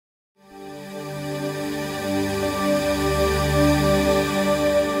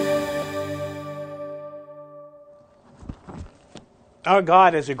Our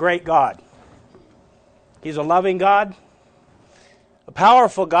God is a great God. He's a loving God, a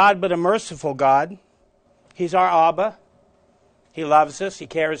powerful God, but a merciful God. He's our Abba. He loves us. He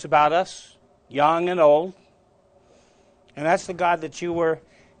cares about us, young and old. And that's the God that you were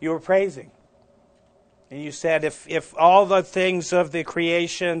praising. And you said, if all the things of the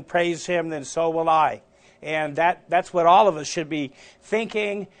creation praise Him, then so will I. And that's what all of us should be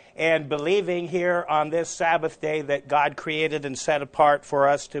thinking and believing here on this Sabbath day that God created and set apart for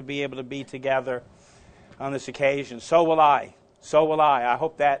us to be able to be together on this occasion. So will I. So will I. I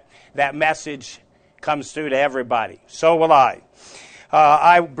hope that message comes through to everybody. So will I.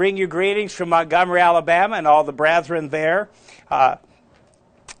 I bring you greetings from Montgomery, Alabama, and all the brethren there.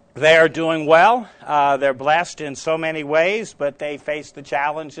 They are doing well. They're blessed in so many ways, but they face the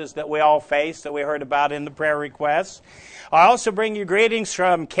challenges that we all face that we heard about in the prayer requests. I also bring you greetings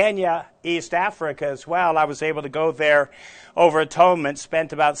from Kenya, East Africa as well. I was able to go there over Atonement,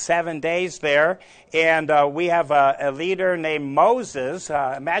 spent about 7 days there, and we have a leader named Moses.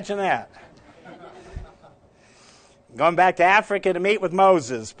 Imagine that. Going back to Africa to meet with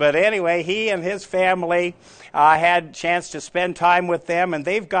Moses. But anyway, he and his family had a chance to spend time with them, and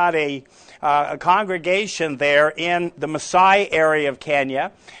they've got a congregation there in the Maasai area of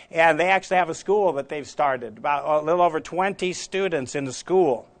Kenya, and they actually have a school that they've started, about a little over 20 students in the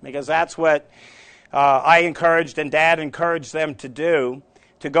school, because that's what I encouraged and Dad encouraged them to do,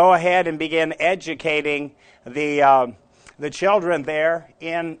 to go ahead and begin educating the children there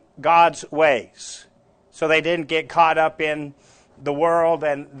in God's ways, so they didn't get caught up in the world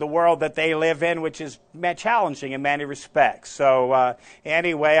and the world that they live in, which is challenging in many respects. So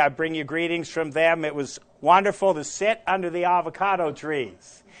anyway, I bring you greetings from them. It was wonderful to sit under the avocado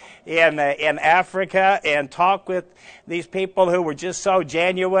trees in Africa and talk with these people who were just so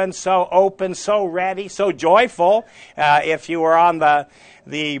genuine, so open, so ready, so joyful. If you were on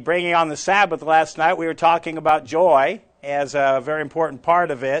the bringing on the Sabbath last night, we were talking about joy as a very important part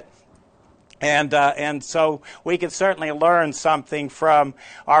of it. And so we can certainly learn something from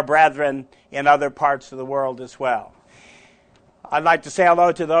our brethren in other parts of the world as well. I'd like to say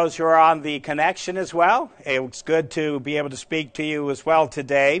hello to those who are on the connection as well. It's good to be able to speak to you as well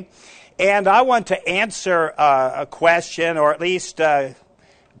today. And I want to answer a question, or at least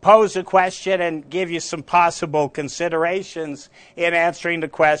pose a question and give you some possible considerations in answering the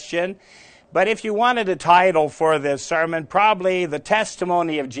question. But if you wanted a title for this sermon, probably The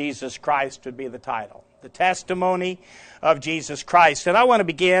Testimony of Jesus Christ would be the title. The Testimony of Jesus Christ. And I want to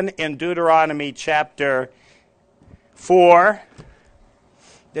begin in Deuteronomy chapter 4.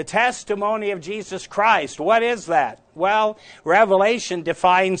 The testimony of Jesus Christ. What is that? Well, Revelation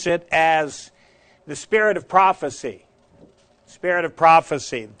defines it as the spirit of prophecy. Spirit of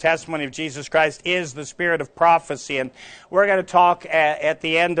prophecy. The testimony of Jesus Christ is the spirit of prophecy. And we're going to talk at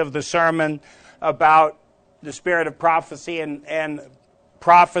the end of the sermon about the spirit of prophecy and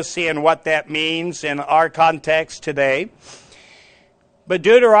prophecy and what that means in our context today. But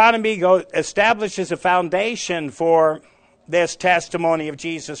Deuteronomy establishes a foundation for this testimony of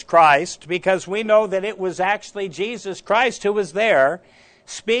Jesus Christ, because we know that it was actually Jesus Christ who was there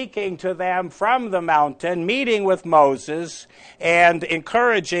speaking to them from the mountain, meeting with Moses, and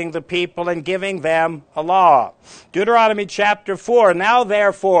encouraging the people and giving them a law. Deuteronomy chapter 4, now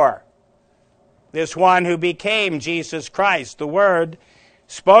therefore, this one who became Jesus Christ, the Word,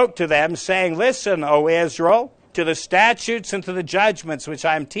 spoke to them, saying, Listen, O Israel, to the statutes and to the judgments which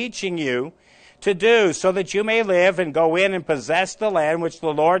I am teaching you to do, so that you may live and go in and possess the land which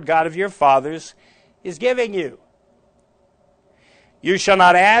the Lord God of your fathers is giving you. You shall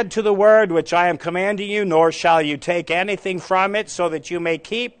not add to the word which I am commanding you, nor shall you take anything from it, so that you may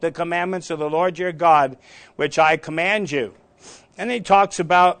keep the commandments of the Lord your God, which I command you. And he talks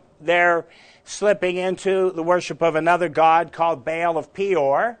about their slipping into the worship of another god called Baal of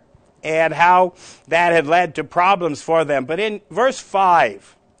Peor, and how that had led to problems for them. But in verse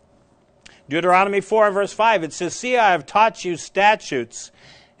 5, Deuteronomy 4, verse 5, it says, See, I have taught you statutes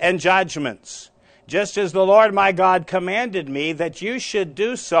and judgments, just as the Lord my God commanded me, that you should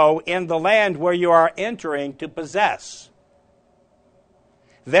do so in the land where you are entering to possess.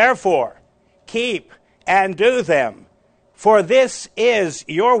 Therefore, keep and do them, for this is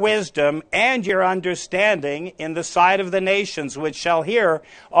your wisdom and your understanding in the sight of the nations, which shall hear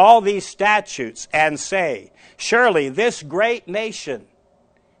all these statutes and say, Surely this great nation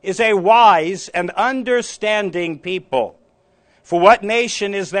is a wise and understanding people. For what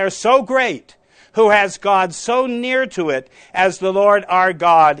nation is there so great, who has God so near to it as the Lord our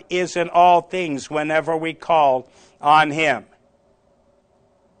God is in all things whenever we call on Him?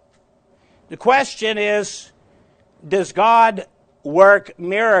 The question is, does God work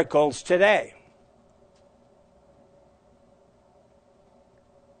miracles today?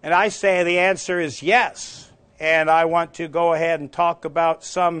 And I say the answer is yes. And I want to go ahead and talk about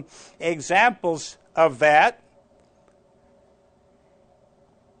some examples of that.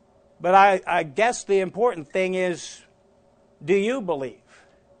 But I guess the important thing is, do you believe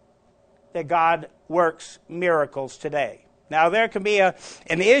that God works miracles today? Now, there can be an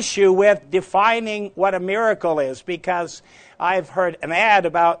issue with defining what a miracle is, because I've heard an ad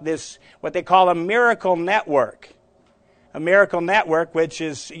about this, what they call a miracle network. A miracle network, which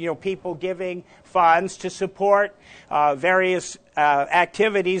is, people giving funds to support various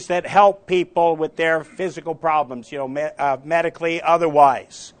activities that help people with their physical problems, medically,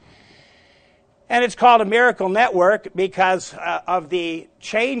 otherwise. And it's called a miracle network because of the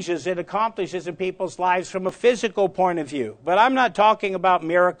changes it accomplishes in people's lives from a physical point of view. But I'm not talking about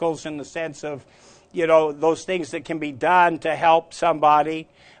miracles in the sense of, those things that can be done to help somebody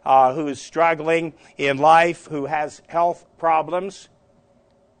who is struggling in life, who has health problems.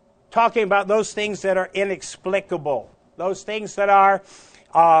 Talking about those things that are inexplicable, those things that are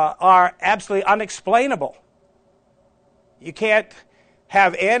absolutely unexplainable. You can't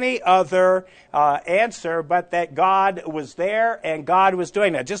have any other answer but that God was there and God was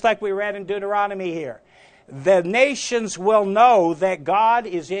doing that. Just like we read in Deuteronomy here. The nations will know that God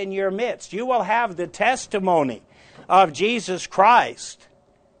is in your midst. You will have the testimony of Jesus Christ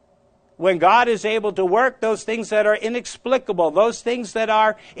when God is able to work those things that are inexplicable, those things that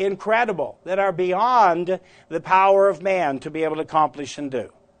are incredible, that are beyond the power of man to be able to accomplish and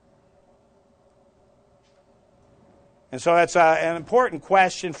do. And so that's an important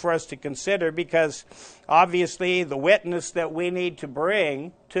question for us to consider, because obviously the witness that we need to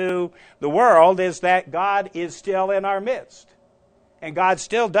bring to the world is that God is still in our midst. And God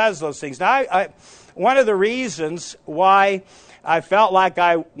still does those things. Now, one of the reasons why I felt like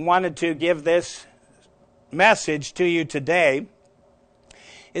I wanted to give this message to you today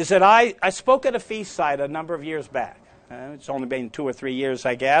is that I spoke at a feast site a number of years back. It's only been 2 or 3 years,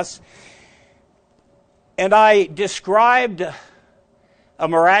 I guess. And I described a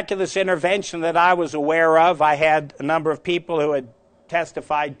miraculous intervention that I was aware of. I had a number of people who had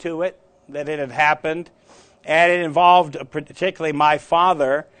testified to it, that it had happened. And it involved particularly my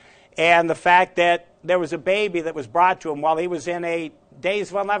father, and the fact that there was a baby that was brought to him while he was in a Days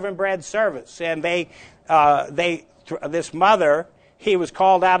of Unleavened Bread service. And this mother, he was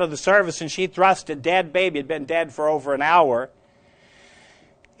called out of the service, and she thrust a dead baby. It had been dead for over an hour.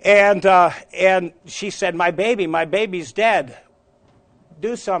 And she said, my baby's dead.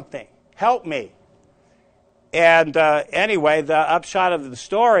 Do something. Help me. And anyway, the upshot of the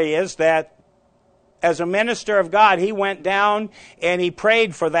story is that as a minister of God, he went down and he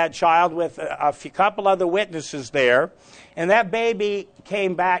prayed for that child with a couple other witnesses there. And that baby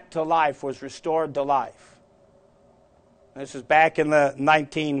came back to life, was restored to life. This is back in the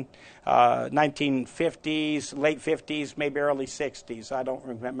 1950s, late 50s, maybe early 60s. I don't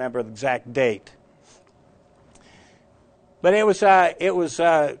remember the exact date. But it was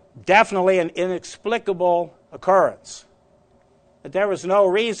definitely an inexplicable occurrence. That there was no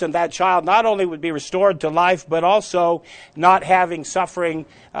reason that child not only would be restored to life, but also not suffering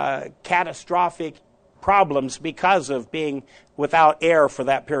catastrophic problems because of being without air for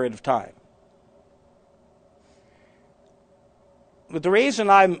that period of time. But the reason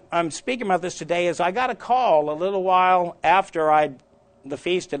I'm speaking about this today is I got a call a little while after the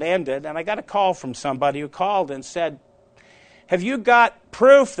feast had ended, and I got a call from somebody who called and said, have you got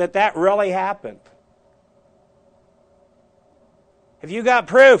proof that really happened? Have you got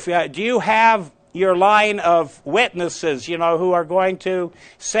proof? Do you have your line of witnesses, who are going to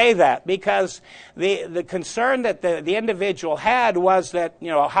say that? Because the concern that the individual had was that,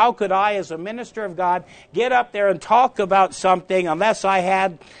 how could I, as a minister of God, get up there and talk about something unless I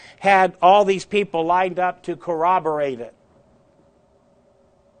had all these people lined up to corroborate it?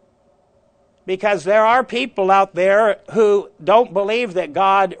 Because there are people out there who don't believe that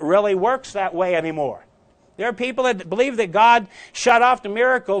God really works that way anymore. There are people that believe that God shut off the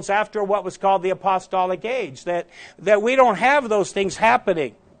miracles after what was called the apostolic age, that we don't have those things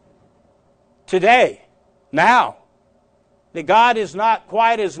happening today, now. That God is not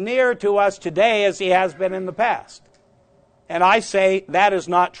quite as near to us today as he has been in the past. And I say that is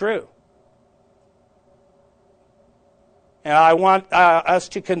not true. And I want us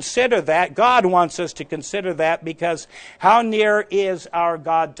to consider that. God wants us to consider that, because how near is our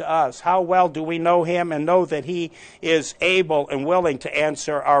God to us? How well do we know him and know that he is able and willing to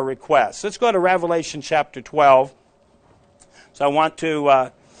answer our requests? Let's go to Revelation chapter 12. So I want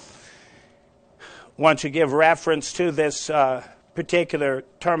to give reference to this particular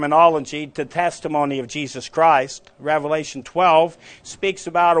terminology, the testimony of Jesus Christ. Revelation 12 speaks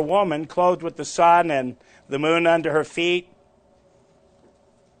about a woman clothed with the sun and the moon under her feet,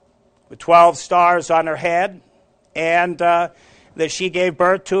 with 12 stars on her head, and that she gave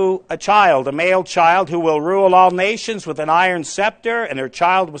birth to a child, a male child, who will rule all nations with an iron scepter, and her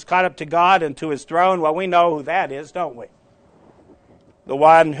child was caught up to God and to his throne. Well, we know who that is, don't we? The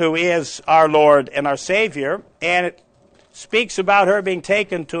one who is our Lord and our Savior, and it speaks about her being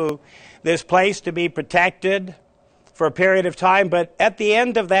taken to this place to be protected for a period of time. But at the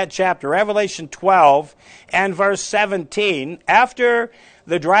end of that chapter, Revelation 12 and verse 17, after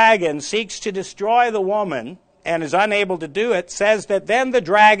the dragon seeks to destroy the woman and is unable to do it, says that then the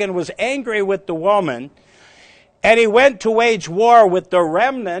dragon was angry with the woman, and he went to wage war with the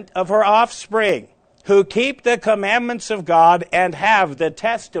remnant of her offspring, who keep the commandments of God and have the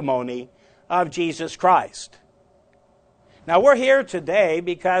testimony of Jesus Christ. Now, we're here today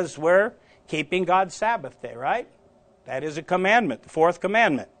because we're keeping God's Sabbath day, right? That is a commandment, the fourth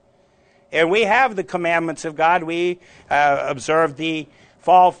commandment. And we have the commandments of God. We observed the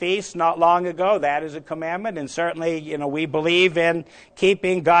fall feast not long ago. That is a commandment. And certainly, we believe in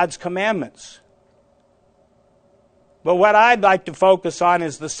keeping God's commandments. But what I'd like to focus on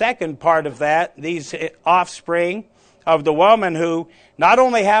is the second part of that, these offspring of the woman who not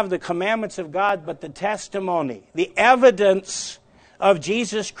only have the commandments of God, but the testimony, the evidence of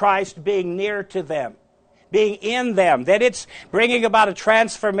Jesus Christ being near to them, being in them, that it's bringing about a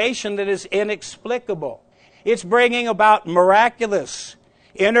transformation that is inexplicable. It's bringing about miraculous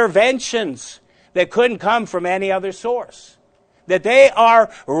interventions that couldn't come from any other source. That they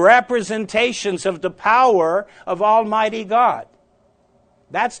are representations of the power of Almighty God.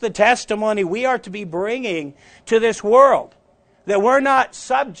 That's the testimony we are to be bringing to this world. That we're not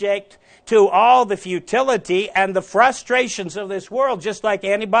subject to all the futility and the frustrations of this world just like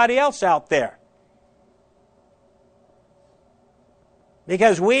anybody else out there.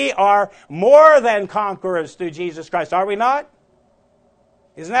 Because we are more than conquerors through Jesus Christ, are we not?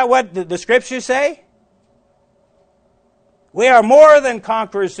 Isn't that what the Scriptures say? We are more than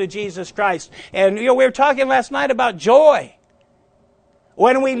conquerors through Jesus Christ. And we were talking last night about joy.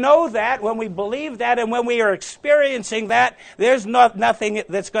 When we know that, when we believe that, and when we are experiencing that, there's nothing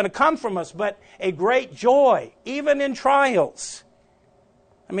that's going to come from us but a great joy, even in trials.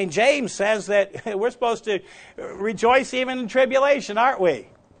 I mean, James says that we're supposed to rejoice even in tribulation, aren't we?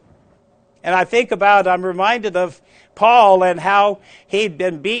 And I'm reminded of Paul and how he'd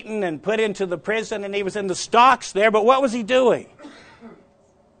been beaten and put into the prison, and he was in the stocks there, but what was he doing?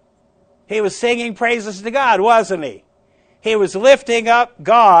 He was singing praises to God, wasn't he? He was lifting up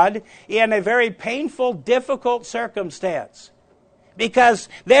God in a very painful, difficult circumstance. Because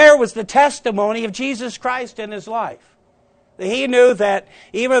there was the testimony of Jesus Christ in his life. He knew that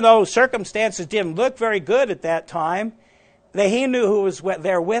even though circumstances didn't look very good at that time, that he knew who was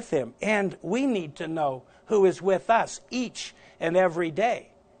there with him. And we need to know who is with us each and every day.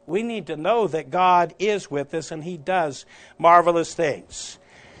 We need to know that God is with us and he does marvelous things.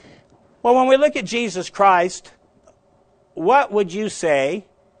 Well, when we look at Jesus Christ, what would you say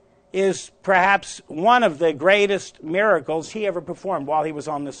is perhaps one of the greatest miracles he ever performed while he was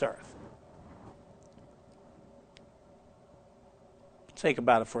on this earth? Think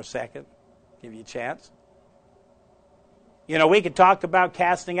about it for a second. Give you a chance. We could talk about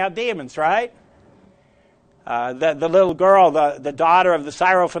casting out demons, right? The little girl, the daughter of the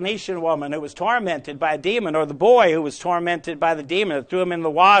Syrophoenician woman who was tormented by a demon, or the boy who was tormented by the demon that threw him in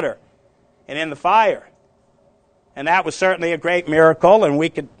the water and in the fire. And that was certainly a great miracle. And we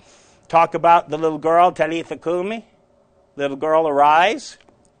could talk about the little girl, Talitha Kumi, little girl, arise.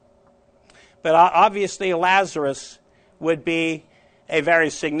 But obviously Lazarus would be a very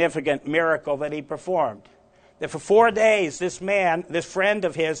significant miracle that he performed. That for 4 days, this man, this friend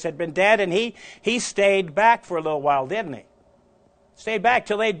of his, had been dead, and he stayed back for a little while, didn't he? Stayed back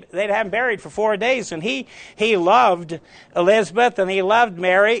till they'd have him buried for 4 days. And he loved Elizabeth and he loved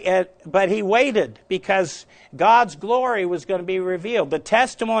Mary, but he waited because God's glory was going to be revealed. The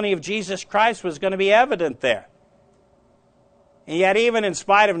testimony of Jesus Christ was going to be evident there. And yet, even in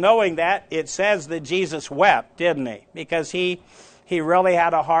spite of knowing that, it says that Jesus wept, didn't he? Because he really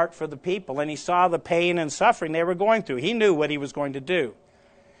had a heart for the people, and he saw the pain and suffering they were going through. He knew what he was going to do.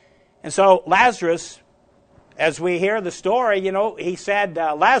 And so Lazarus, as we hear the story, he said,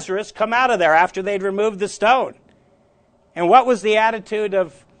 Lazarus, come out of there, after they'd removed the stone. And what was the attitude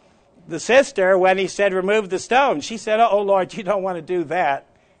of the sister when he said, remove the stone? She said, oh, Lord, you don't want to do that.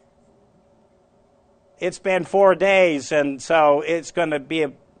 It's been 4 days, and so it's going to be,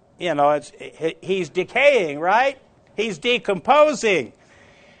 he's decaying, right? He's decomposing.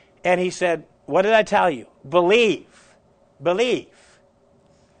 And he said, what did I tell you? Believe. Believe.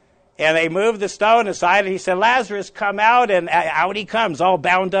 And they moved the stone aside, and he said, Lazarus, come out. And out he comes, all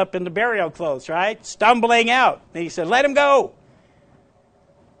bound up in the burial clothes, right? Stumbling out. And he said, let him go.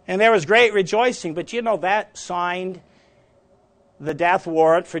 And there was great rejoicing. But you know, that signed the death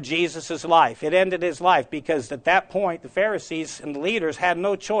warrant for Jesus' life. It ended his life, because at that point, the Pharisees and the leaders had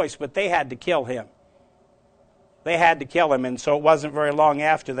no choice, but they had to kill him. They had to kill him, and so it wasn't very long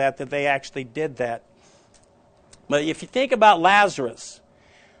after that that they actually did that. But if you think about Lazarus,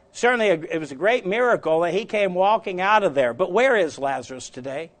 certainly it was a great miracle that he came walking out of there. But where is Lazarus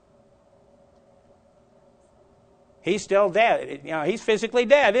today? He's still dead. You know, he's physically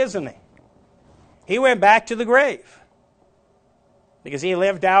dead, isn't he? He went back to the grave, because he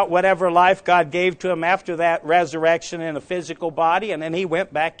lived out whatever life God gave to him after that resurrection in a physical body, and then he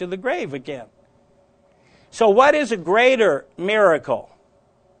went back to the grave again. So what is a greater miracle?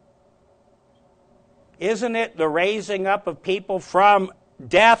 Isn't it the raising up of people from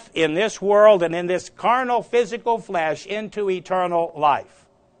death in this world and in this carnal, physical flesh into eternal life?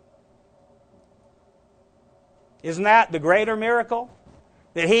 Isn't that the greater miracle?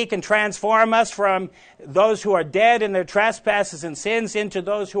 That he can transform us from those who are dead in their trespasses and sins into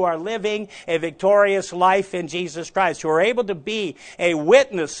those who are living a victorious life in Jesus Christ, who are able to be a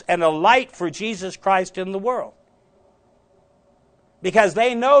witness and a light for Jesus Christ in the world. Because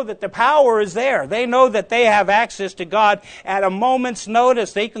they know that the power is there. They know that they have access to God at a moment's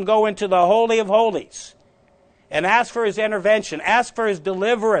notice. They can go into the Holy of Holies and ask for his intervention, ask for his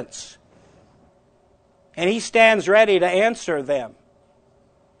deliverance. And he stands ready to answer them.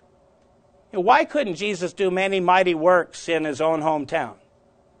 Why couldn't Jesus do many mighty works in his own hometown?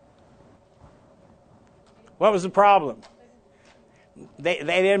 What was the problem? They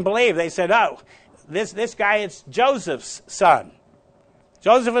didn't believe. They said, oh, this guy is Joseph's son.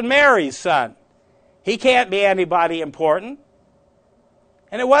 Joseph and Mary's son. He can't be anybody important.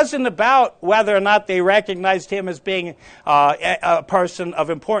 And it wasn't about whether or not they recognized him as being a person of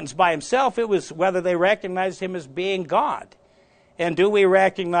importance by himself. It was whether they recognized him as being God. And do we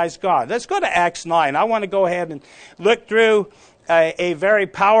recognize God? Let's go to Acts 9. I want to go ahead and look through a very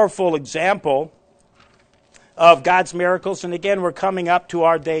powerful example of God's miracles. And again, we're coming up to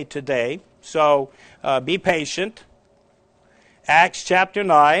our day today. So be patient. Acts chapter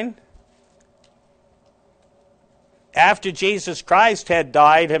 9. After Jesus Christ had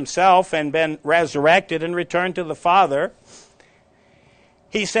died himself and been resurrected and returned to the Father,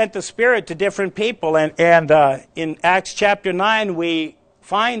 he sent the Spirit to different people. And in Acts chapter 9, we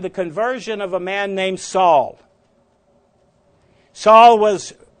find the conversion of a man named Saul. Saul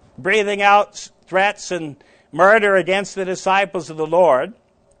was breathing out threats and murder against the disciples of the Lord.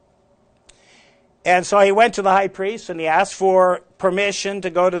 And so he went to the high priest and he asked for permission to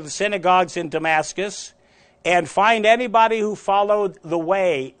go to the synagogues in Damascus and find anybody who followed the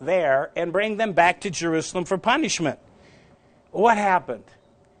way there and bring them back to Jerusalem for punishment. What happened?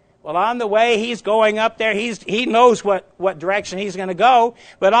 Well, on the way, he's going up there. He knows what direction he's going to go.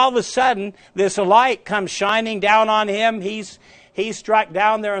 But all of a sudden, this light comes shining down on him. He's struck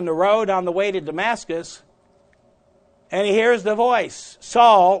down there on the road on the way to Damascus. And he hears the voice,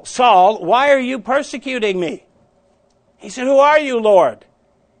 Saul, Saul, why are you persecuting me? He said, who are you, Lord?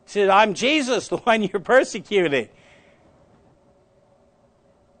 He said, I'm Jesus, the one you're persecuting.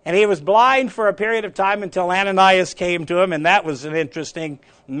 And he was blind for a period of time until Ananias came to him, and that was an interesting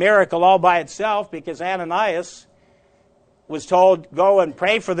miracle all by itself, because Ananias was told, go and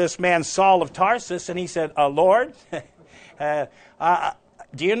pray for this man Saul of Tarsus, and he said, Lord,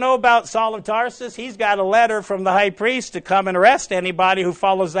 do you know about Saul of Tarsus? He's got a letter from the high priest to come and arrest anybody who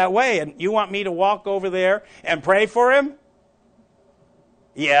follows that way, and you want me to walk over there and pray for him?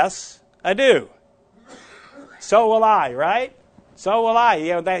 Yes, I do. So will I, right? So will I.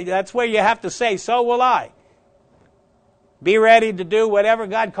 You know, that's where you have to say, so will I. Be ready to do whatever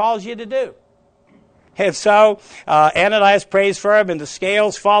God calls you to do. And so Ananias prays for him, and the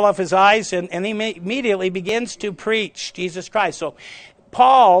scales fall off his eyes, and he immediately begins to preach Jesus Christ. So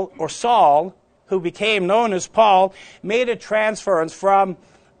Paul, or Saul, who became known as Paul, made a transference from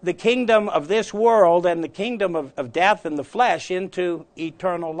the kingdom of this world and the kingdom of death and the flesh into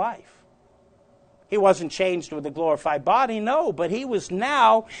eternal life. He wasn't changed with a glorified body, no, but he was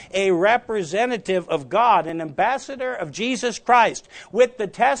now a representative of God, an ambassador of Jesus Christ, with the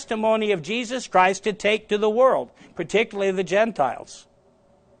testimony of Jesus Christ to take to the world, particularly the Gentiles.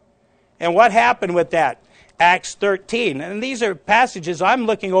 And what happened with that? Acts 13. And these are passages, I'm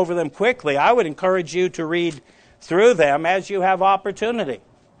looking over them quickly. I would encourage you to read through them as you have opportunity.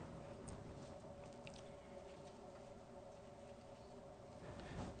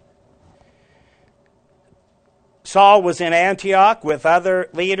 Saul was in Antioch with other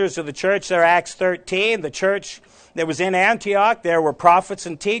leaders of the church there, Acts 13. The church that was in Antioch, there were prophets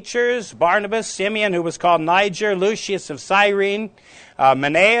and teachers, Barnabas, Simeon, who was called Niger, Lucius of Cyrene,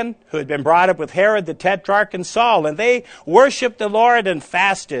 Manaen, who had been brought up with Herod the Tetrarch, and Saul. And they worshiped the Lord and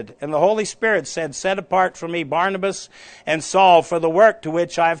fasted. And the Holy Spirit said, "Set apart for me Barnabas and Saul for the work to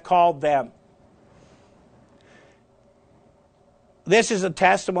which I have called them." This is a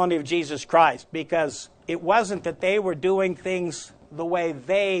testimony of Jesus Christ, because it wasn't that they were doing things the way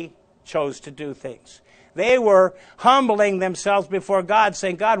they chose to do things. They were humbling themselves before God,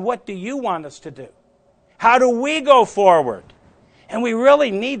 saying, "God, what do you want us to do? How do we go forward?" And we really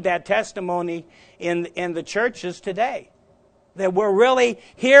need that testimony in the churches today, that we're really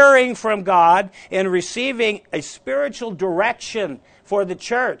hearing from God and receiving a spiritual direction for the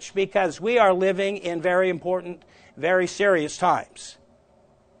church, because we are living in very important, very serious times.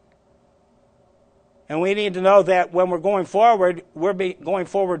 And we need to know that when we're going forward, going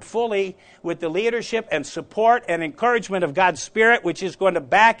forward fully with the leadership and support and encouragement of God's Spirit, which is going to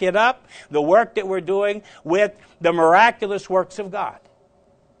back it up, the work that we're doing with the miraculous works of God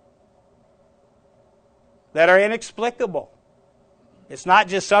that are inexplicable. It's not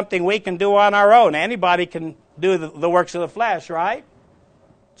just something we can do on our own. Anybody can do the works of the flesh, right?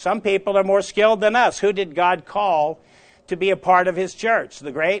 Some people are more skilled than us. Who did God call to be a part of His church?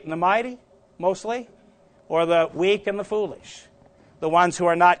 The great and the mighty, mostly? Or the weak and the foolish? The ones who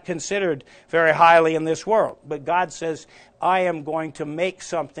are not considered very highly in this world. But God says, "I am going to make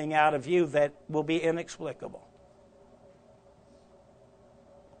something out of you that will be inexplicable.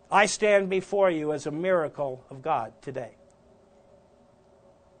 I stand before you as a miracle of God today."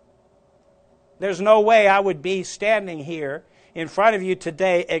 There's no way I would be standing here in front of you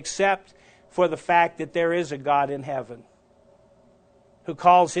today except for the fact that there is a God in heaven who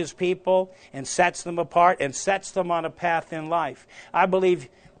calls His people and sets them apart and sets them on a path in life. I believe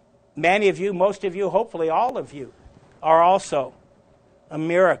many of you, most of you, hopefully all of you, are also a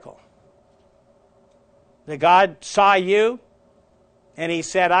miracle. That God saw you and He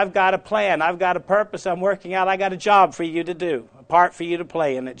said, "I've got a plan, I've got a purpose I'm working out, I got a job for you to do, a part for you to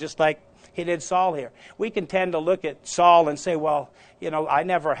play in it," just like He did Saul here. We can tend to look at Saul and say, "Well, I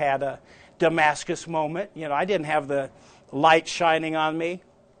never had a Damascus moment. I didn't have the light shining on me."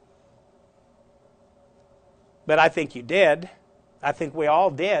 But I think you did. I think we all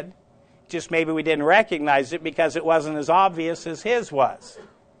did. Just maybe we didn't recognize it because it wasn't as obvious as his was.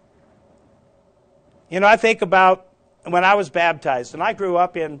 I think about when I was baptized, and I grew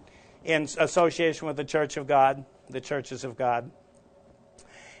up in association with the Church of God, the Churches of God.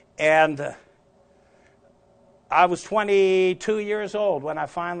 And I was 22 years old when I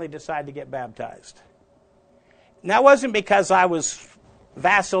finally decided to get baptized. And that wasn't because I was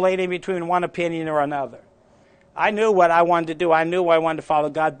vacillating between one opinion or another. I knew what I wanted to do. I knew I wanted to follow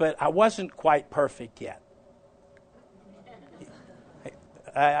God, but I wasn't quite perfect yet.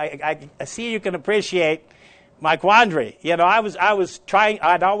 I see you can appreciate my quandary. I'd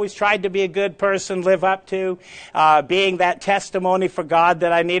always tried to be a good person, live up to being that testimony for God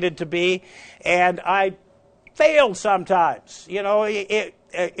that I needed to be, and I failed sometimes.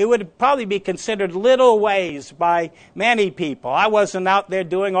 It would probably be considered little ways by many people. I wasn't out there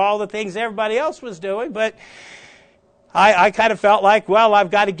doing all the things everybody else was doing, but I kind of felt like, well,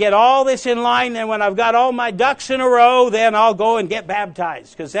 I've got to get all this in line, and when I've got all my ducks in a row, then I'll go and get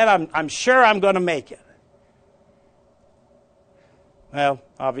baptized, because then I'm sure I'm going to make it. Well,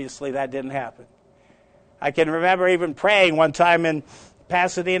 obviously that didn't happen. I can remember even praying one time in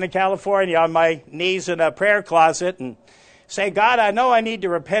Pasadena, California, on my knees in a prayer closet and say, "God, I know I need to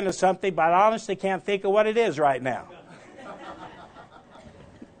repent of something, but I honestly can't think of what it is right now."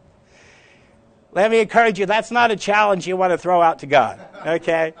 Let me encourage you, that's not a challenge you want to throw out to God,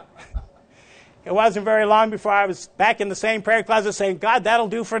 okay? It wasn't very long before I was back in the same prayer closet saying, "God, that'll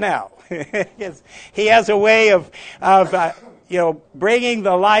do for now." He has a way of bringing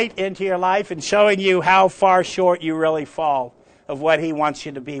the light into your life and showing you how far short you really fall of what He wants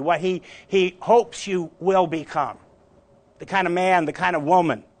you to be, what He hopes you will become. The kind of man, the kind of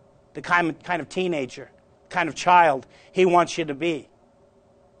woman, the kind of teenager, kind of child He wants you to be.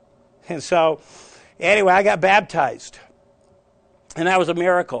 And so, anyway, I got baptized. And that was a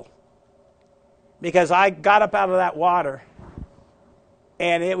miracle. Because I got up out of that water,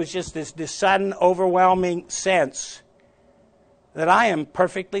 and it was just this sudden, overwhelming sense that I am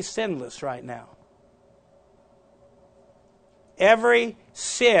perfectly sinless right now. Every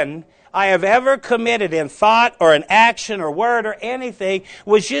sin I have ever committed in thought or in action or word or anything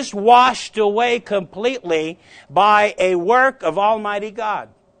was just washed away completely by a work of Almighty God.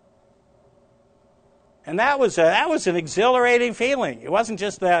 And that was an exhilarating feeling. It wasn't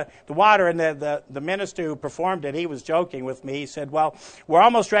just the water, and the minister who performed it, he was joking with me. He said, well, we're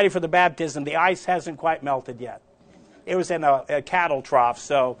almost ready for the baptism. The ice hasn't quite melted yet. It was in a cattle trough,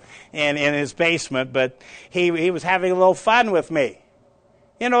 so in his basement, but he was having a little fun with me.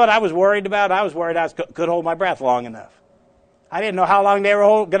 You know what I was worried about? I was worried I could hold my breath long enough. I didn't know how long they were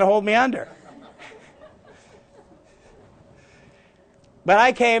going to hold me under. But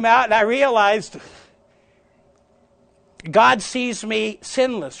I came out and I realized God sees me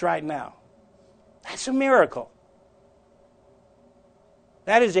sinless right now. That's a miracle.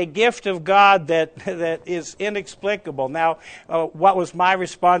 That is a gift of God that is inexplicable. Now, what was my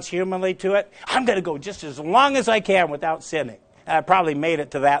response humanly to it? I'm going to go just as long as I can without sinning. And I probably made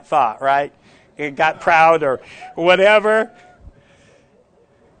it to that thought, right? It got proud or whatever.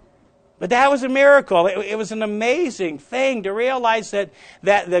 But that was a miracle. It was an amazing thing to realize that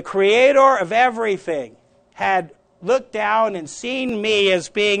the Creator of everything had looked down and seen me as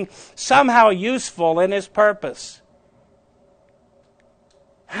being somehow useful in His purpose.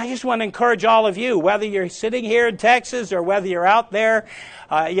 I just want to encourage all of you, whether you're sitting here in Texas or whether you're out there,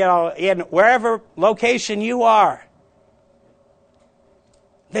 in wherever location you are,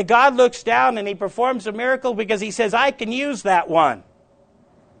 that God looks down and He performs a miracle because He says, I can use that one.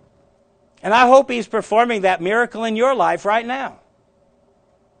 And I hope He's performing that miracle in your life right now.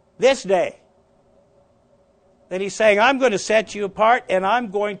 This day. That He's saying, I'm going to set you apart and I'm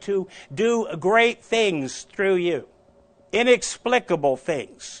going to do great things through you. Inexplicable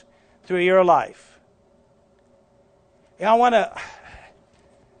things through your life. Let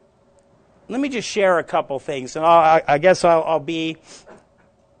me just share a couple things. And I guess I'll be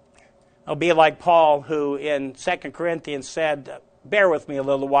like Paul, who in 2 Corinthians said, bear with me a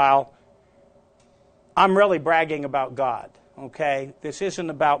little while. I'm really bragging about God, okay? This isn't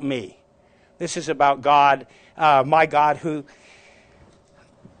about me. This is about God, my God, who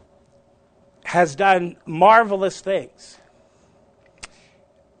has done marvelous things.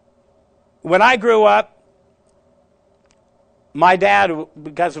 When I grew up, my dad,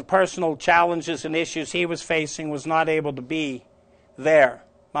 because of personal challenges and issues he was facing, was not able to be there.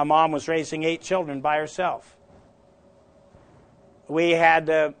 My mom was raising 8 children by herself. We had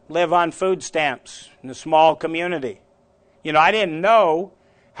to live on food stamps in a small community. You know, I didn't know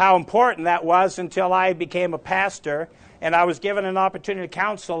how important that was until I became a pastor and I was given an opportunity to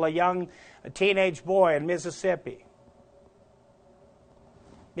counsel a teenage boy in Mississippi.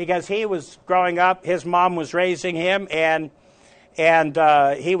 Because he was growing up, his mom was raising him, and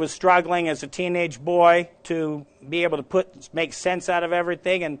he was struggling as a teenage boy to be able to make sense out of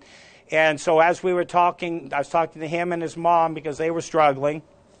everything. And so as we were talking, I was talking to him and his mom because they were struggling.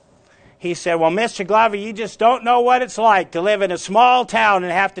 He said, well, Mr. Glover, you just don't know what it's like to live in a small town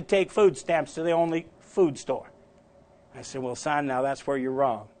and have to take food stamps to the only food store. I said, well, son, now that's where you're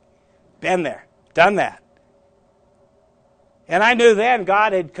wrong. Been there, done that. And I knew then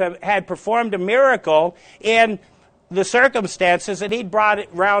God had performed a miracle in the circumstances, and He'd brought it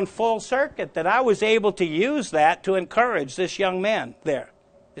round full circuit, that I was able to use that to encourage this young man there.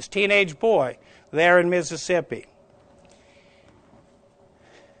 This teenage boy there in Mississippi.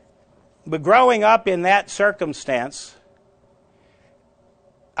 But growing up in that circumstance,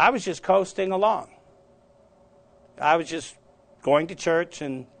 I was just coasting along. I was just going to church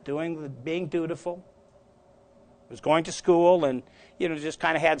and being dutiful. I was going to school and, just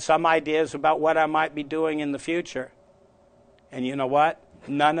kind of had some ideas about what I might be doing in the future. And you know what?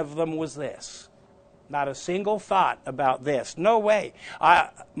 None of them was this. Not a single thought about this. No way.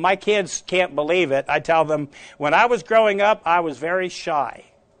 My kids can't believe it. I tell them, when I was growing up, I was very shy.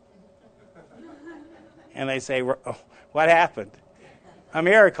 And they say, what happened? A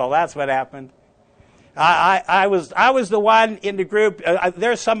miracle, that's what happened. I was the one in the group.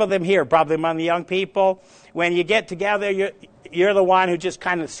 There's some of them here, probably among the young people. When you get together, you're the one who just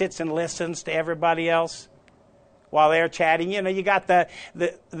kind of sits and listens to everybody else while they're chatting. You got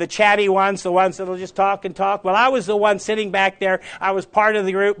the chatty ones, the ones that'll just talk and talk. Well, I was the one sitting back there. I was part of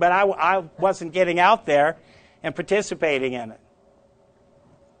the group, but I wasn't getting out there and participating in it.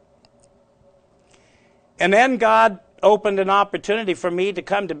 And then God opened an opportunity for me to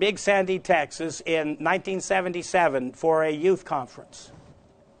come to Big Sandy, Texas in 1977 for a youth conference.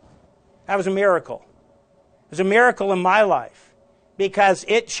 That was a miracle. It was a miracle in my life because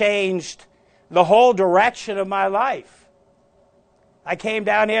it changed the whole direction of my life. I came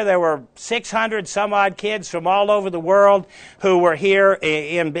down here, there were 600 some odd kids from all over the world who were here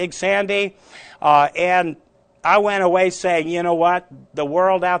in Big Sandy, and I went away saying, you know what, the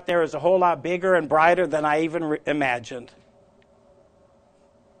world out there is a whole lot bigger and brighter than I even imagined.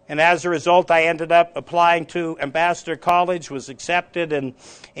 And as a result, I ended up applying to Ambassador College, was accepted,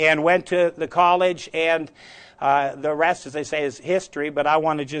 and went to the college. And the rest, as they say, is history. But I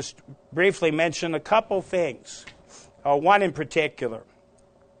want to just briefly mention a couple things, one in particular.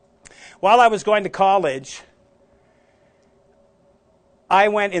 While I was going to college, I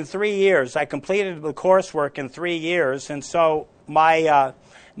went in 3 years. I completed the coursework in 3 years. And so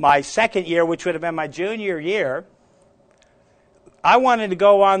my second year, which would have been my junior year, I wanted to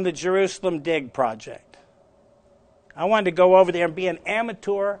go on the Jerusalem Dig project. I wanted to go over there and be an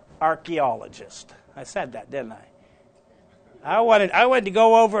amateur archaeologist. I said that, didn't I? I wanted to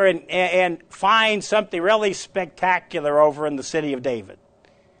go over and find something really spectacular over in the city of David.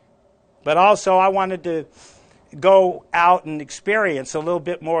 But also I wanted to go out and experience a little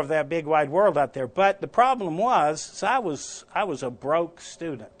bit more of that big wide world out there. But the problem was, I was a broke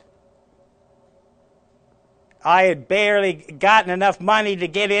student. I had barely gotten enough money to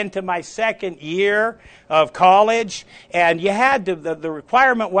get into my second year of college, and you had to, the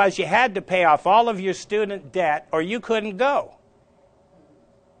requirement was you had to pay off all of your student debt or you couldn't go.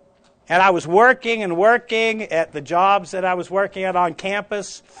 And I was working at the jobs that I was working at on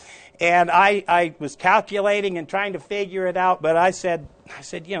campus, and I was calculating and trying to figure it out, but I said,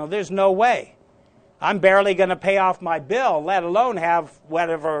 there's no way. I'm barely going to pay off my bill, let alone have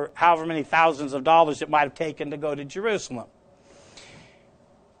however many thousands of dollars it might have taken to go to Jerusalem.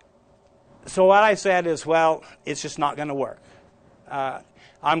 So what I said is, well, it's just not going to work.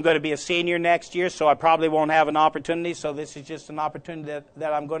 I'm going to be a senior next year, so I probably won't have an opportunity, so this is just an opportunity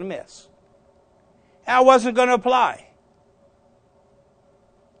that I'm going to miss. And I wasn't going to apply.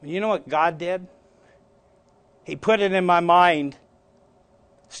 You know what God did? He put it in my mind,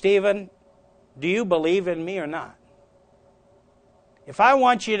 Stephen, do you believe in me or not? If I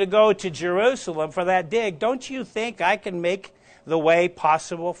want you to go to Jerusalem for that dig, don't you think I can make the way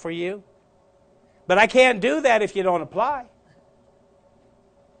possible for you? But I can't do that if you don't apply.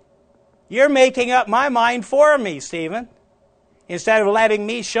 You're making up my mind for me, Stephen, instead of letting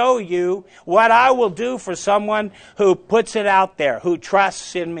me show you what I will do for someone who puts it out there, who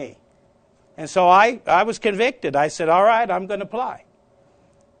trusts in me. And so I was convicted. I said, all right, I'm going to apply.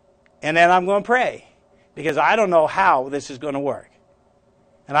 And then I'm going to pray, because I don't know how this is going to work.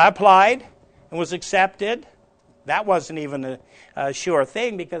 And I applied and was accepted. That wasn't even a sure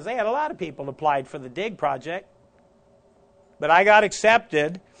thing, because they had a lot of people applied for the dig project. But I got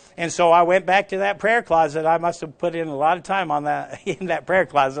accepted, and so I went back to that prayer closet. I must have put in a lot of time on that in that prayer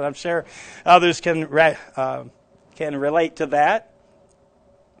closet. I'm sure others can relate to that.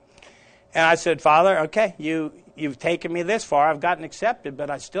 And I said, Father, okay, you've taken me this far. I've gotten accepted, but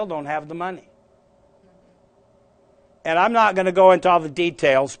I still don't have the money. And I'm not going to go into all the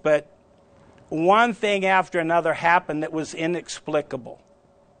details, but one thing after another happened that was inexplicable.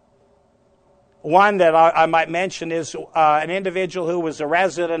 One that I might mention is an individual who was a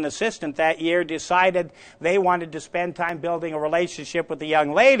resident assistant that year decided they wanted to spend time building a relationship with a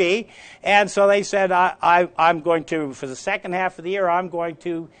young lady. And so they said, I'm going to, for the second half of the year, I'm going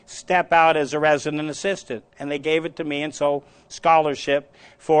to step out as a resident assistant. And they gave it to me, and so scholarship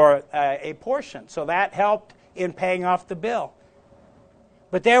for a portion. So that helped in paying off the bill.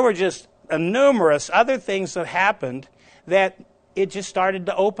 But there were just numerous other things that happened that it just started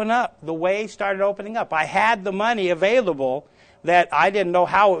to open up. The way started opening up. I had the money available that I didn't know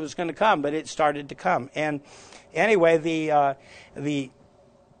how it was going to come, but it started to come. And anyway, the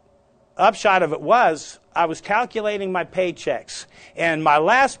upshot of it was I was calculating my paychecks, and my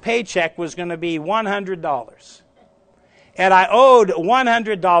last paycheck was going to be $100. And I owed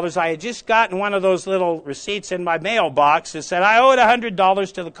 $100. I had just gotten one of those little receipts in my mailbox that said I owed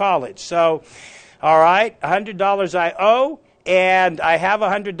 $100 to the college. So, all right, $100 I owe. And I have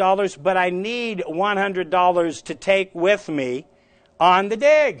 $100, but I need $100 to take with me on the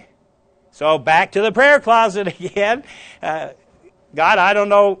dig. So back to the prayer closet again. God, I don't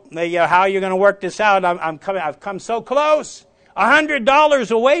know how you're going to work this out. I've come so close,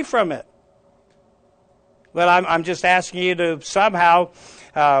 $100 away from it. But I'm just asking you to somehow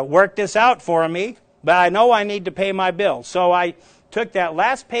work this out for me. But I know I need to pay my bill. So I took that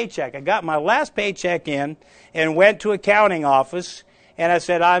last paycheck. I got my last paycheck in and went to accounting office, and I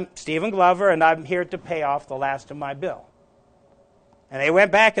said, I'm Stephen Glover, and I'm here to pay off the last of my bill. And they went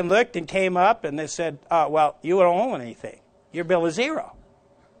back and looked and came up, and they said, well, you don't owe anything. Your bill is zero.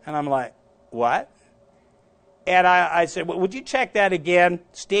 And I'm like, what? And I said, well, would you check that again?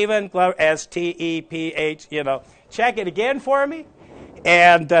 Stephen Glover, S-T-E-P-H, check it again for me?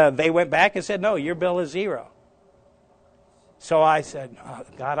 And they went back and said, no, your bill is zero. So I said, oh,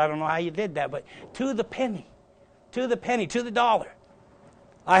 God, I don't know how you did that, but to the penny, to the dollar,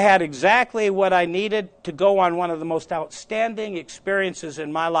 I had exactly what I needed to go on one of the most outstanding experiences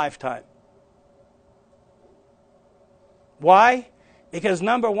in my lifetime. Why? Because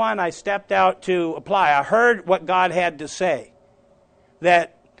number one, I stepped out to apply. I heard what God had to say.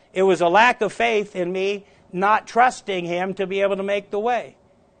 That it was a lack of faith in me not trusting Him to be able to make the way.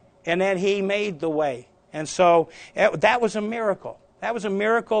 And then He made the way. And so that was a miracle. That was a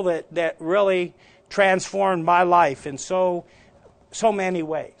miracle that really transformed my life in so many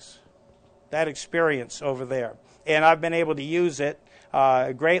ways. That experience over there. And I've been able to use it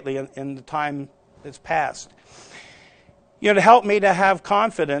greatly in the time that's passed. To help me to have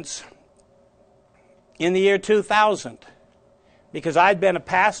confidence in the year 2000. Because I'd been a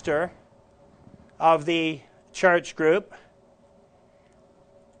pastor of the church group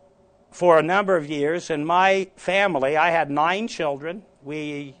for a number of years. And my family, I had 9 children.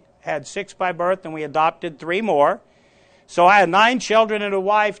 We had 6 by birth and we adopted 3 more. So I had 9 children and a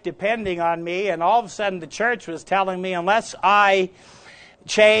wife depending on me. And all of a sudden the church was telling me unless I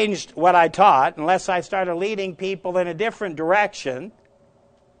changed what I taught, unless I started leading people in a different direction,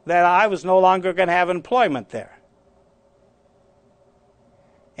 that I was no longer going to have employment there.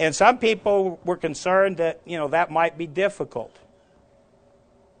 And some people were concerned that, that might be difficult.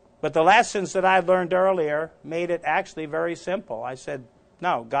 But the lessons that I learned earlier made it actually very simple. I said,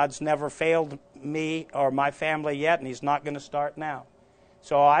 no, God's never failed me or my family yet, and He's not going to start now.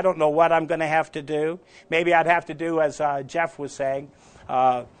 So I don't know what I'm going to have to do. Maybe I'd have to do, as Jeff was saying,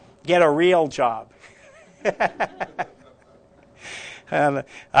 get a real job. And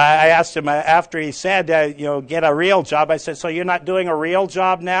I asked him after he said, get a real job. I said, so you're not doing a real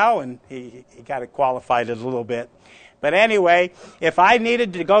job now? And he got it qualified a little bit. But anyway, if I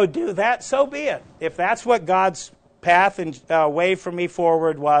needed to go do that, so be it. If that's what God's path and way for me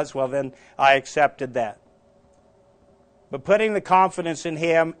forward was, well, then I accepted that. But putting the confidence in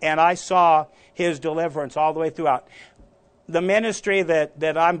Him, and I saw His deliverance all the way throughout. The ministry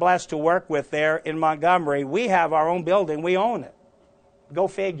that I'm blessed to work with there in Montgomery, we have our own building. We own it. Go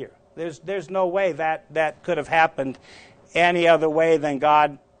figure. There's no way that could have happened any other way than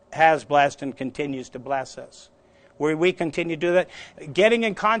God has blessed and continues to bless us. Where we continue to do that. Getting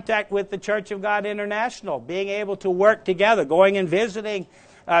in contact with the Church of God International, being able to work together, going and visiting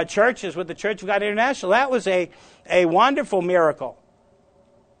churches with the Church of God International. That was a wonderful miracle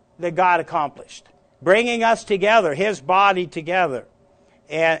that God accomplished. Bringing us together, His body together.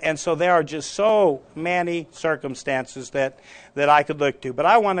 And so there are just so many circumstances that I could look to. But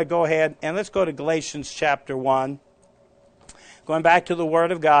I want to go ahead and let's go to Galatians chapter 1. Going back to the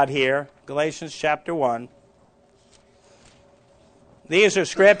Word of God here, Galatians chapter 1. These are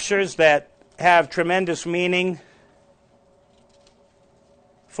scriptures that have tremendous meaning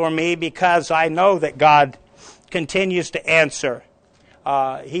for me because I know that God continues to answer.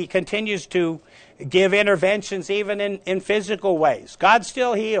 He continues to give interventions even in physical ways. God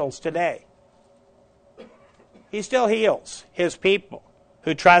still heals today. He still heals His people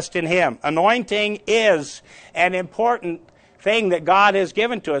who trust in Him. Anointing is an important thing that God has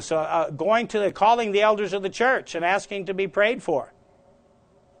given to us. Calling the elders of the church and asking to be prayed for.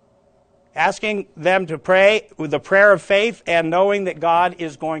 Asking them to pray with the prayer of faith and knowing that God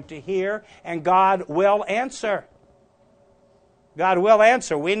is going to hear and God will answer. God will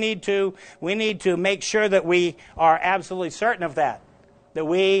answer. We need to make sure that we are absolutely certain of that. That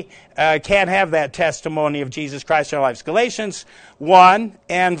we can have that testimony of Jesus Christ in our lives. Galatians 1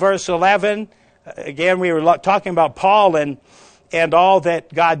 and verse 11. Again, we were talking about Paul and all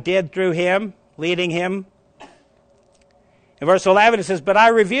that God did through him, leading him. In verse 11 it says, "But I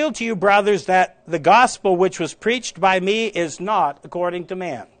reveal to you, brothers, that the gospel which was preached by me is not according to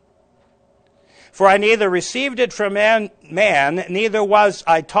man. For I neither received it from man, neither was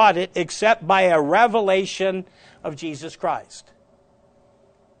I taught it, except by a revelation of Jesus Christ."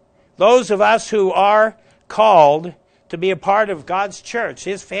 Those of us who are called to be a part of God's church,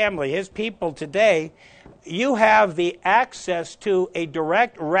 His family, His people today, you have the access to a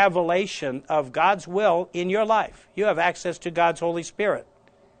direct revelation of God's will in your life. You have access to God's Holy Spirit.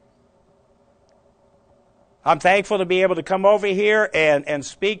 I'm thankful to be able to come over here and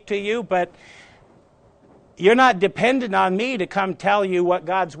speak to you, but you're not dependent on me to come tell you what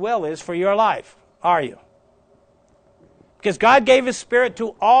God's will is for your life, are you? Because God gave His Spirit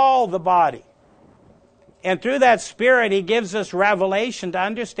to all the body. And through that Spirit, He gives us revelation to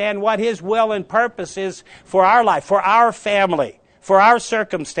understand what His will and purpose is for our life, for our family, for our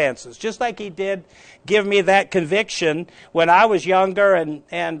circumstances. Just like He did give me that conviction when I was younger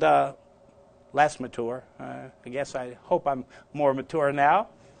and less mature. I hope I'm more mature now.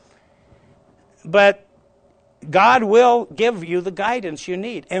 But God will give you the guidance you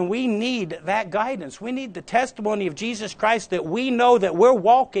need. And we need that guidance. We need the testimony of Jesus Christ that we know that we're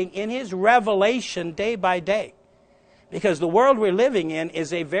walking in His revelation day by day. Because the world we're living in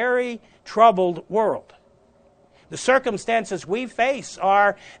is a very troubled world. The circumstances we face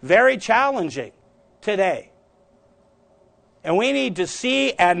are very challenging today. And we need to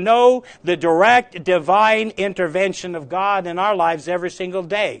see and know the direct divine intervention of God in our lives every single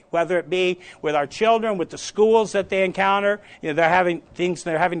day, whether it be with our children, with the schools that they encounter. They're having things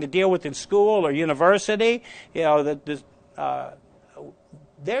they're having to deal with in school or university. They're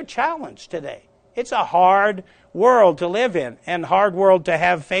challenged today. It's a hard world to live in and hard world to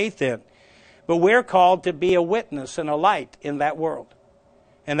have faith in. But we're called to be a witness and a light in that world.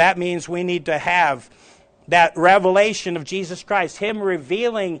 And that means we need to have that revelation of Jesus Christ, Him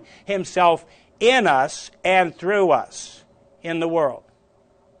revealing Himself in us and through us in the world.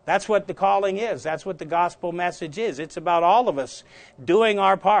 That's what the calling is. That's what the gospel message is. It's about all of us doing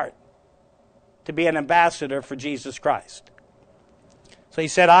our part to be an ambassador for Jesus Christ. So he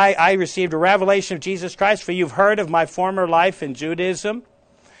said, I received a revelation of Jesus Christ, for you've heard of my former life in Judaism,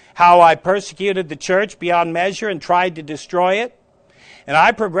 how I persecuted the church beyond measure and tried to destroy it. And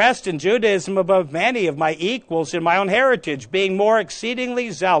I progressed in Judaism above many of my equals in my own heritage, being more exceedingly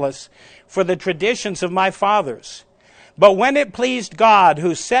zealous for the traditions of my fathers. But when it pleased God,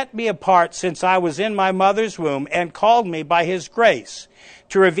 who set me apart since I was in my mother's womb, and called me by His grace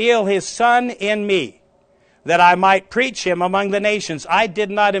to reveal His Son in me, that I might preach Him among the nations, I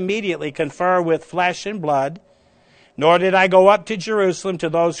did not immediately confer with flesh and blood, nor did I go up to Jerusalem to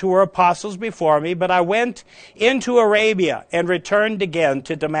those who were apostles before me, but I went into Arabia and returned again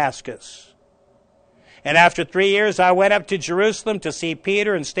to Damascus. And after 3 years I went up to Jerusalem to see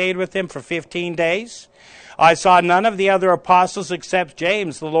Peter and stayed with him for 15 days. I saw none of the other apostles except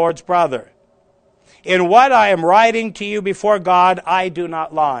James, the Lord's brother. In what I am writing to you before God, I do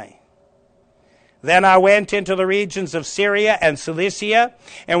not lie. Then I went into the regions of Syria and Cilicia,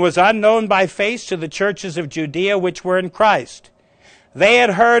 and was unknown by face to the churches of Judea which were in Christ. They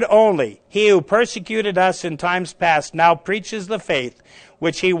had heard only, he who persecuted us in times past now preaches the faith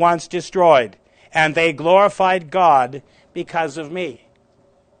which he once destroyed, and they glorified God because of me.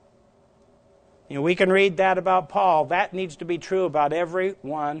 We can read that about Paul. That needs to be true about every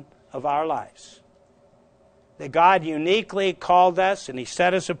one of our lives. That God uniquely called us and He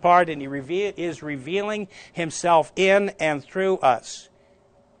set us apart, and He is revealing Himself in and through us.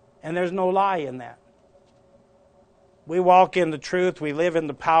 And there's no lie in that. We walk in the truth. We live in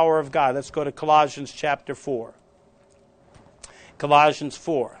the power of God. Let's go to Colossians chapter 4. Colossians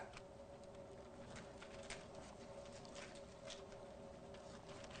 4.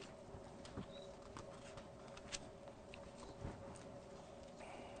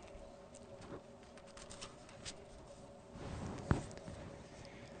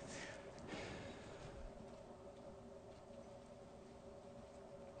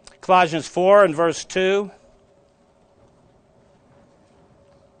 Colossians 4 and verse 2.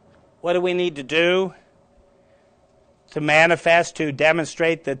 What do we need to do to manifest, to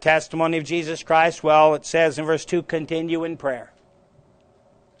demonstrate the testimony of Jesus Christ? Well, it says in verse 2, continue in prayer.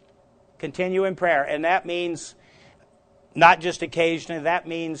 Continue in prayer. And that means not just occasionally. That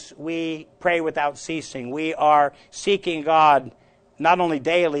means we pray without ceasing. We are seeking God not only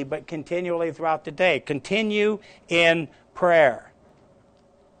daily, but continually throughout the day. Continue in prayer.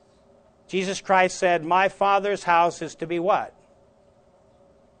 Jesus Christ said, my Father's house is to be what?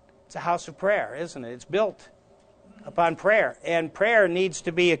 It's a house of prayer, isn't it? It's built upon prayer. And prayer needs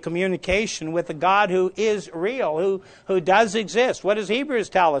to be a communication with a God who is real, who does exist. What does Hebrews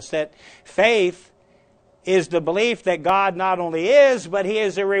tell us? That faith is the belief that God not only is, but He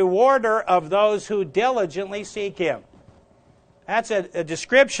is a rewarder of those who diligently seek Him. That's a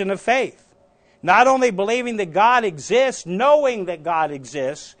description of faith. Not only believing that God exists, knowing that God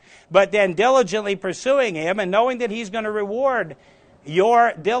exists, but then diligently pursuing Him and knowing that He's going to reward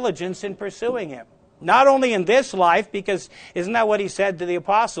your diligence in pursuing Him. Not only in this life, because isn't that what He said to the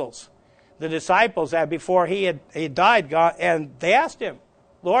apostles, the disciples, that before He had died, God, and they asked Him,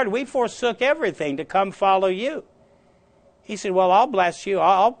 Lord, we forsook everything to come follow You. He said, well, I'll bless you.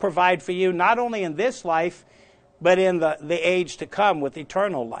 I'll provide for you not only in this life, but in the age to come with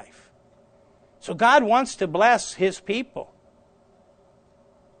eternal life. So God wants to bless His people.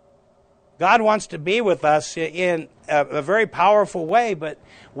 God wants to be with us in a very powerful way, but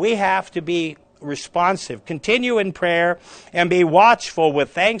we have to be responsive. Continue in prayer and be watchful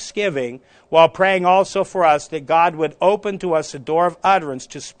with thanksgiving, while praying also for us that God would open to us a door of utterance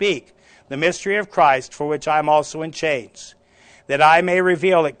to speak the mystery of Christ, for which I am also in chains, that I may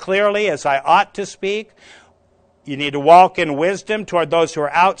reveal it clearly as I ought to speak, You need to walk in wisdom toward those who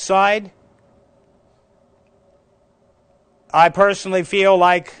are outside. I personally feel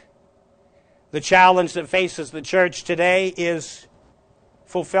like the challenge that faces the church today is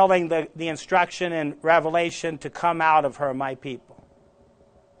fulfilling the instruction in Revelation to come out of her, my people.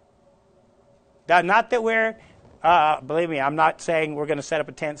 Not that we're, believe me, I'm not saying we're going to set up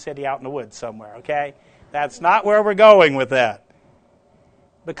a tent city out in the woods somewhere, okay? That's not where we're going with that.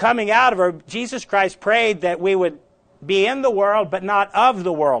 But coming out of her, Jesus Christ prayed that we would be in the world but not of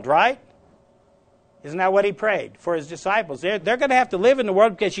the world, right? Isn't that what he prayed for his disciples? They're going to have to live in the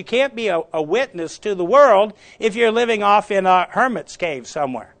world because you can't be a witness to the world if you're living off in a hermit's cave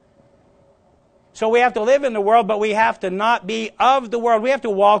somewhere. So we have to live in the world, but we have to not be of the world. We have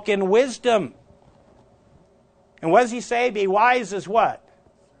to walk in wisdom. And what does he say? Be wise as what?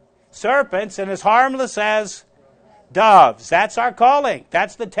 Serpents, and as harmless as doves. That's our calling.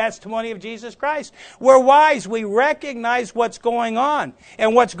 That's the testimony of Jesus Christ. We're wise. We recognize what's going on.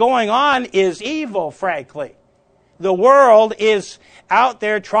 And what's going on is evil, frankly. The world is out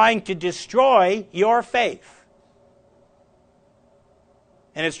there trying to destroy your faith.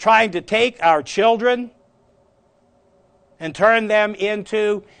 And it's trying to take our children and turn them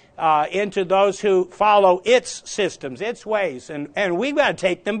into those who follow its systems, its ways. And we've got to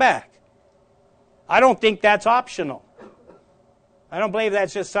take them back. I don't think that's optional. I don't believe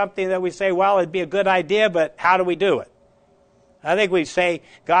that's just something that we say, well, it'd be a good idea, but how do we do it? I think we say,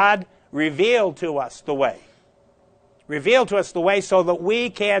 God, reveal to us the way. Reveal to us the way so that we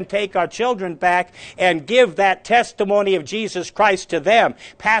can take our children back and give that testimony of Jesus Christ to them.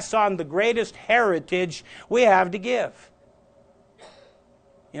 Pass on the greatest heritage we have to give.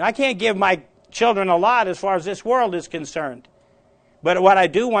 You know, I can't give my children a lot as far as this world is concerned. But what I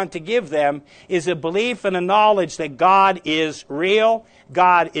do want to give them is a belief and a knowledge that God is real,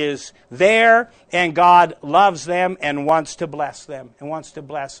 God is there, and God loves them and wants to bless them and wants to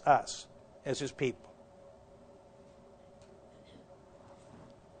bless us as his people.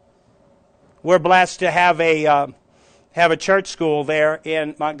 We're blessed to have a church school there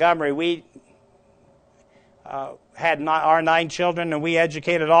in Montgomery. We had our 9 children, and we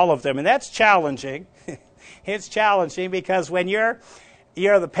educated all of them, and that's challenging. It's challenging because when you're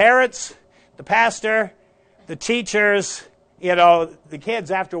the parents, the pastor, the teachers, you know, the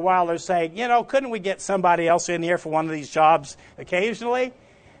kids after a while are saying, you know, couldn't we get somebody else in here for one of these jobs occasionally?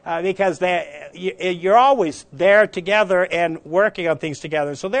 Because you're always there together and working on things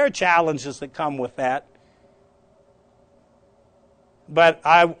together. So there are challenges that come with that. But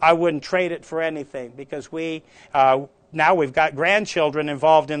I wouldn't trade it for anything because now we've got grandchildren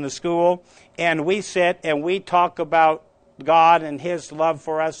involved in the school, and we sit and we talk about God and his love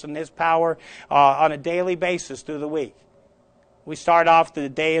for us and his power on a daily basis through the week. We start off the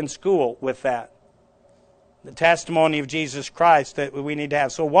day in school with that. The testimony of Jesus Christ that we need to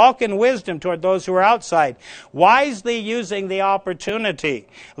have. So walk in wisdom toward those who are outside, wisely using the opportunity.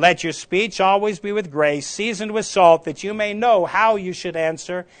 Let your speech always be with grace, seasoned with salt, that you may know how you should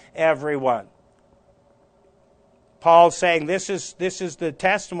answer everyone. Paul's saying this is the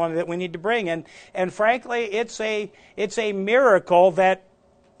testimony that we need to bring, and frankly, it's a miracle that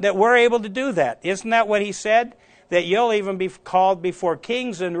we're able to do that. Isn't that what he said? That you'll even be called before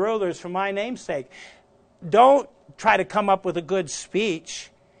kings and rulers for my name's sake. Don't try to come up with a good speech.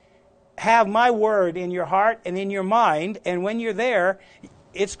 Have my word in your heart and in your mind, and when you're there,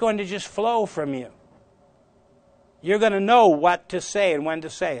 it's going to just flow from you. You're going to know what to say and when to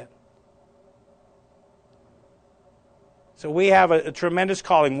say it. So we have a tremendous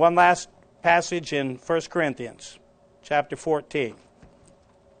calling. One last passage in 1 Corinthians, chapter 14.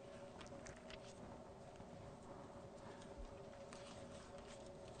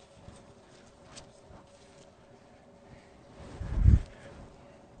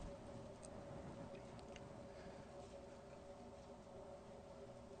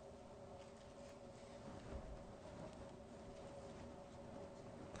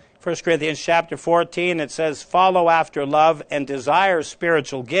 1 Corinthians chapter 14, it says, follow after love and desire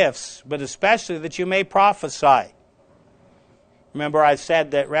spiritual gifts, but especially that you may prophesy. Remember I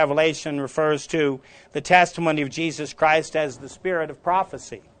said that Revelation refers to the testimony of Jesus Christ as the spirit of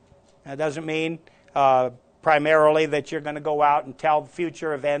prophecy. That doesn't mean primarily that you're going to go out and tell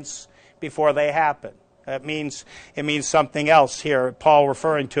future events before they happen. It means something else here, Paul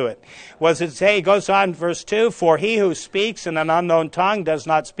referring to it. What does it say? He goes on, verse 2, for he who speaks in an unknown tongue does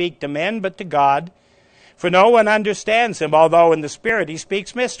not speak to men, but to God. For no one understands him, although in the Spirit he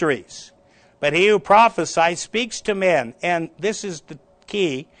speaks mysteries. But he who prophesies speaks to men. And this is the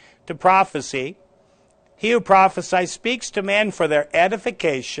key to prophecy. He who prophesies speaks to men for their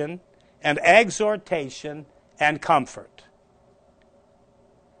edification and exhortation and comfort.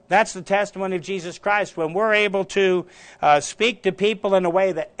 That's the testimony of Jesus Christ, when we're able to speak to people in a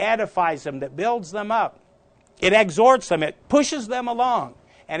way that edifies them, that builds them up. It exhorts them, it pushes them along,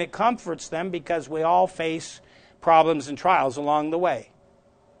 and it comforts them, because we all face problems and trials along the way.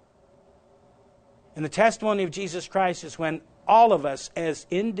 And the testimony of Jesus Christ is when all of us, as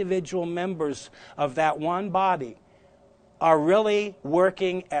individual members of that one body, are really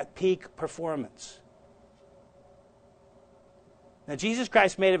working at peak performance. Now, Jesus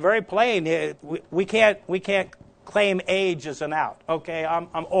Christ made it very plain. We can't claim age as an out. Okay,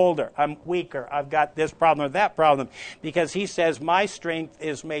 I'm older, I'm weaker, I've got this problem or that problem. Because he says, my strength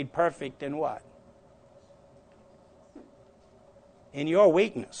is made perfect in what? In your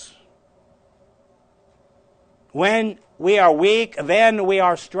weakness. When we are weak, then we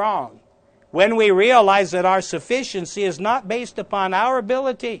are strong. When we realize that our sufficiency is not based upon our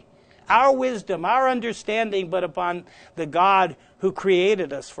ability, our wisdom, our understanding, but upon the God who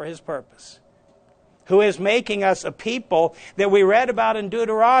created us for his purpose, who is making us a people that we read about in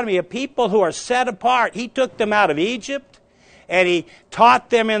Deuteronomy, a people who are set apart. He took them out of Egypt, and he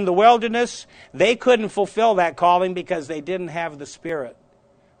taught them in the wilderness. They couldn't fulfill that calling because they didn't have the Spirit.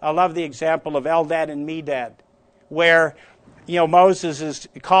 I love the example of Eldad and Medad, where Moses is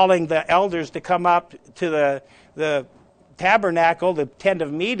calling the elders to come up to the tabernacle, the tent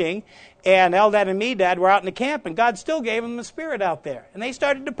of meeting, and Eldad and Medad were out in the camp, and God still gave them the Spirit out there. And they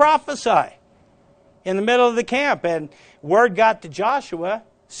started to prophesy in the middle of the camp, and word got to Joshua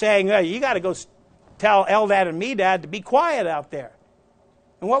saying, you got to go tell Eldad and Medad to be quiet out there.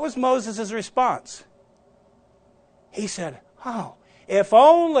 And what was Moses' response? He said, if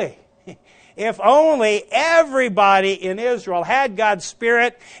only everybody in Israel had God's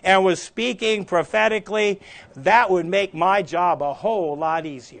Spirit and was speaking prophetically, that would make my job a whole lot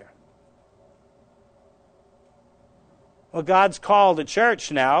easier. Well, God's called a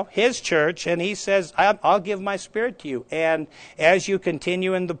church now, his church, and he says, I'll give my Spirit to you. And as you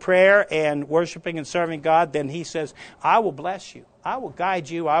continue in the prayer and worshiping and serving God, then he says, I will bless you. I will guide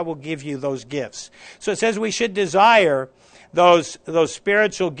you. I will give you those gifts. So it says we should desire those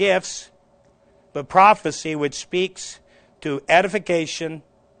spiritual gifts, but prophecy, which speaks to edification,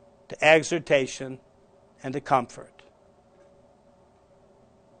 to exhortation, and to comfort.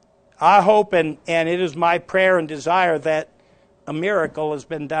 I hope, and it is my prayer and desire, that a miracle has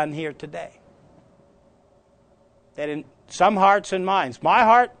been done here today. That in some hearts and minds, my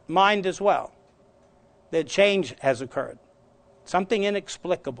heart, mind as well, that change has occurred. Something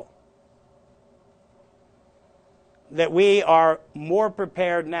inexplicable. That we are more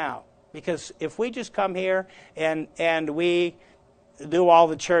prepared now. Because if we just come here and we do all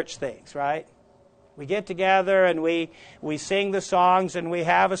the church things, right? We get together and we sing the songs and we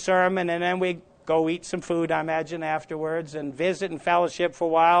have a sermon, and then we go eat some food, I imagine, afterwards, and visit and fellowship for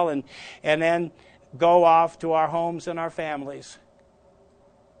a while, and then go off to our homes and our families.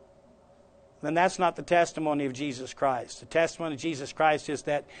 Then that's not the testimony of Jesus Christ. The testimony of Jesus Christ is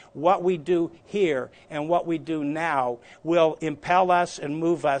that what we do here and what we do now will impel us and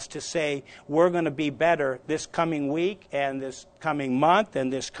move us to say, we're going to be better this coming week and this coming month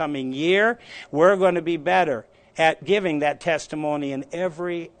and this coming year. We're going to be better at giving that testimony in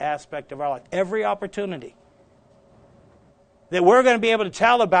every aspect of our life, every opportunity. That we're going to be able to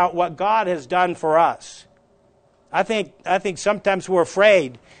tell about what God has done for us. I think sometimes we're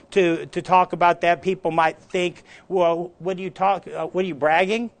afraid to talk about that. People might think, well, what are you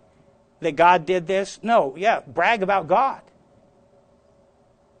bragging? That God did this? No, brag about God.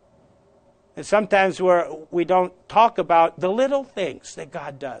 And sometimes we don't talk about the little things that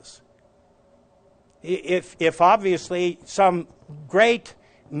God does. If obviously some great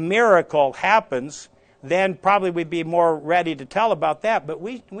miracle happens, then probably we'd be more ready to tell about that. But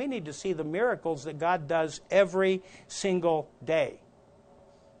we need to see the miracles that God does every single day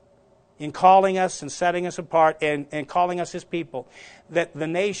in calling us and setting us apart and calling us his people, that the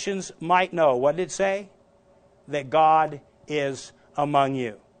nations might know. What did it say? That God is among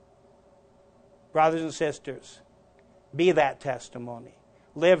you. Brothers and sisters, be that testimony.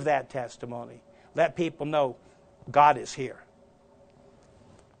 Live that testimony. Let people know God is here.